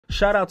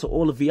Shout out to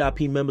all the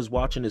VIP members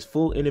watching this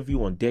full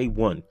interview on day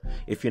one.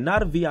 If you're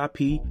not a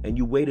VIP and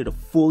you waited a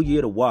full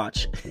year to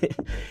watch,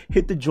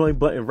 hit the join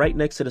button right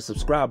next to the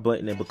subscribe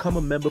button and become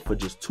a member for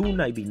just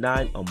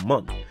 $2.99 a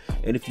month.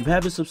 And if you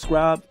haven't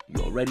subscribed,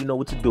 you already know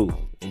what to do.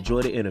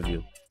 Enjoy the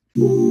interview.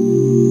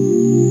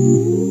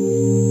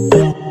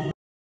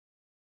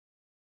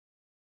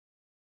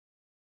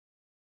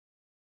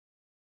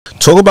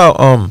 Talk about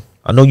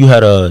I know you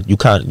had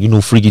you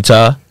knew Freaky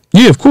Tah.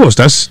 Yeah, of course.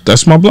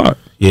 That's my block.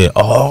 Yeah.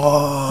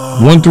 Oh.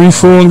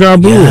 134 and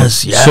God Blue.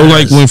 Yes. So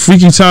like when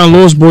Freaky Tah and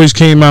Lost Boyz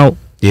came out,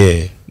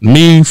 yeah,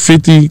 me,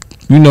 50,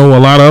 you know, a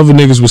lot of other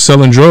niggas was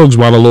selling drugs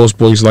while the Lost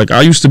Boyz. Like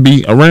I used to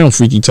be around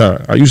Freaky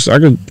Tah. I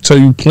could tell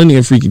you plenty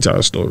of Freaky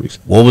Tah stories.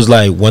 What was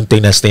like one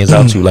thing that stands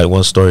out to you? Like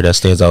one story that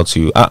stands out to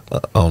you?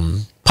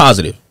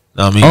 Positive.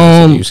 I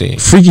mean,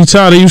 Freaky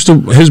Tah, they used to,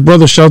 his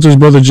brother, shout out to his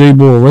brother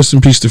J-Boy, rest in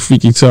peace to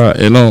Freaky Tah,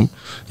 and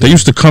they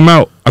used to come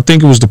out, I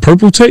think it was the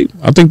purple tape,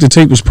 I think the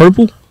tape was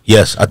purple.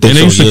 Yes, I think so. And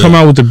they used to come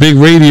out with the big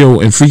radio,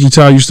 and Freaky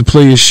Tah used to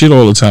play his shit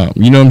all the time,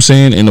 you know what I'm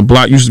saying, and the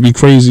block used to be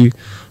crazy,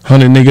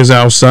 100 niggas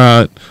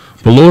outside,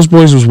 but Lost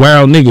Boyz was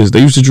wild niggas,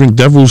 they used to drink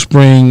Devil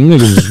Spring,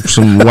 niggas,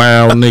 some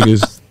wild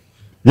niggas.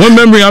 One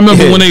memory I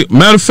remember when they,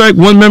 matter of fact,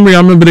 one memory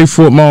I remember they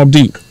fought M0bb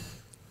Deep.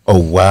 Oh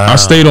wow. I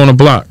stayed on the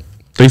block.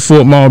 They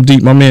fought M0bb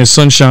Deep. My man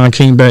Sunshine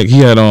came back. He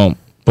had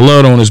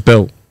blood on his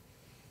belt.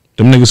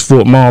 Them niggas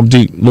fought M0bb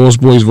Deep.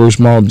 Lost Boyz versus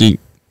M0bb Deep.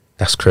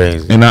 That's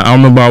crazy. And I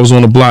remember I was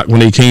on the block when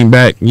they came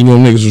back. You know,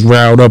 niggas was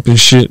riled up and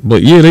shit.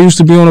 But yeah, they used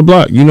to be on the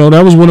block. You know,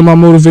 that was one of my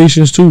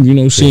motivations too. You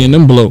know, seeing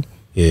them blow.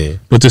 Yeah.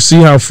 But to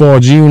see how far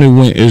G-Unit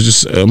went is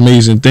just an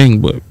amazing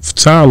thing. But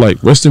Tah,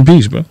 like, rest in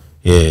peace, bro.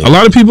 Yeah. A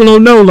lot of people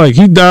don't know, like,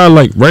 he died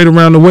like right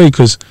around the way,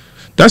 because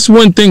that's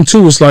one thing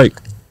too. It's like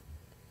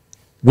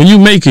when you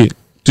make it,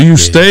 do you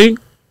stay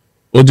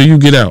or do you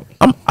get out?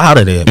 I'm out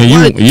of there.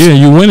 And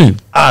you winning.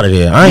 Out of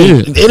there. I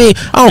don't care.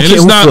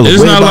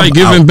 It's not like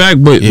giving back,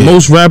 but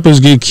most rappers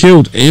get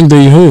killed in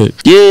their hood.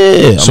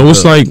 Yeah. So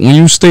it's like when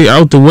you stay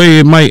out the way,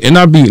 it might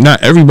not be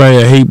not everybody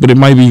that hate, but it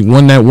might be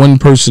one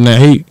person that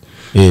hate.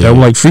 Yeah. That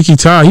like Freaky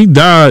Tah, he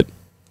died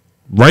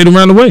right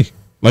around the way.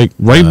 Like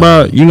right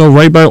by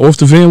off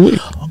the Van Wick.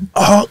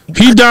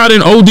 He died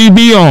in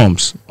ODB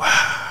arms.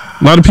 Wow.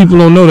 A lot of people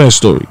don't know that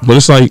story, but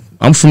it's like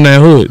I'm from that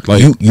hood.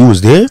 Like you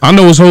was there? I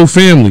know his whole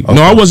family. Okay.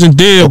 No, I wasn't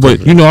there,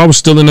 but you know I was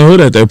still in the hood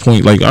at that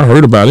point. Like I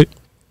heard about it.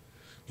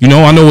 You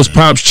know, I know his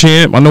pops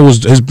Champ. I know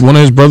one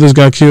of his brothers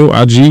got killed.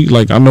 IG.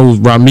 Like I know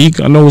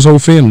Ramik. I know his whole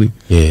family.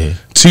 Yeah.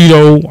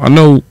 Tito. I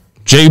know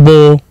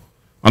J-Ball.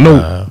 I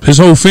know his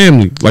whole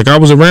family. Like I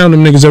was around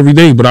them niggas every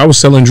day, but I was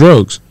selling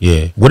drugs.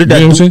 Yeah. What did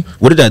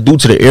that do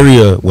to the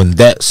area when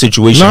that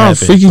situation happened?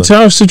 Freaky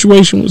Tah's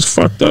situation was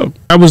fucked up.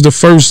 That was the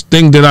first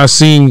thing that I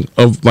seen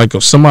of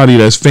somebody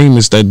that's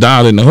famous that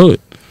died in the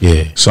hood.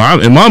 Yeah. So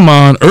in my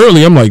mind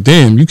early, I'm like,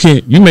 damn,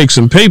 you make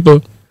some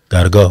paper,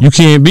 gotta go. You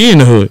can't be in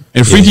the hood.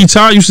 And Freaky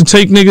Tah used to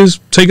take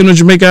them to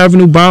Jamaica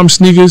Avenue, bomb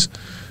sneakers,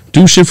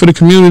 do shit for the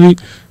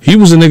community. He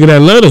was a nigga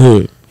that led the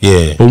hood.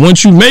 Yeah. But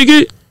once you make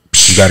it,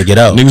 you gotta get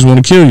out. Niggas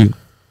want to kill you.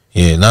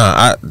 Yeah,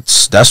 nah.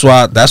 That's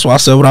why I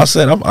said what I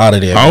said. I'm out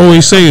of there. I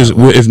always say is,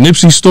 if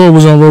Nipsey's store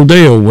was on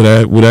Rodeo, would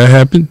that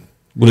happen?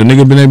 Would a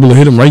nigga been able to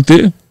hit him right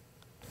there?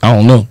 I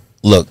don't know.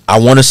 Look, I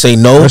want to say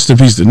no. Rest in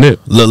peace to Nip.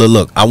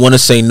 Look. I want to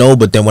say no,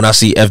 but then when I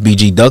see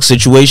FBG Duck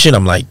situation,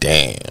 I'm like,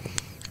 damn.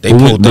 They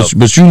pulled up.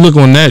 But you look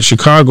on that,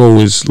 Chicago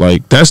is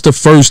like, that's the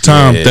first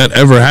time that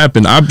ever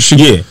happened.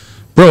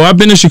 Bro, I've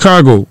been in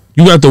Chicago.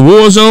 You got the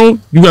war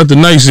zone. You got the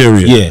nice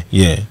area. Yeah,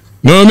 yeah.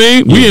 Know what I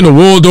mean? Yeah. We in the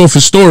Waldorf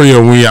Astoria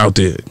when we out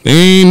there.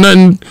 Ain't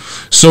nothing.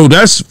 So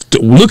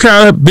look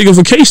how big of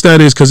a case that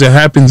is, because it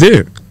happened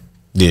there.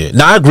 Yeah.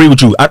 Now I agree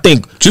with you. I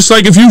think just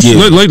like if you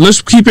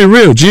let's keep it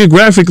real.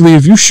 Geographically,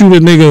 if you shoot a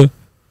nigga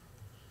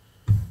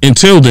in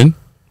Tilden,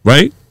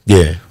 right?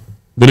 Yeah.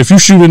 But if you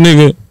shoot a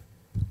nigga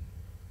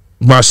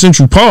by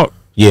Central Park,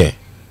 yeah.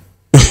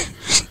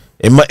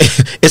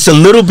 It's a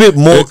little bit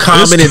more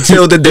common in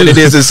Tilden than it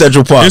is in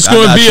Central Park. It's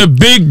going to be a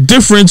big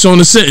difference on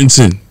the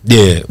sentencing.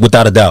 Yeah,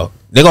 without a doubt.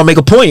 They're going to make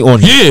a point on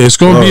you. Yeah, it's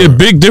going to be a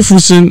big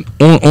difference on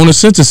the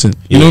sentencing.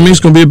 You know what I mean? It's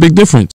going to be a big difference.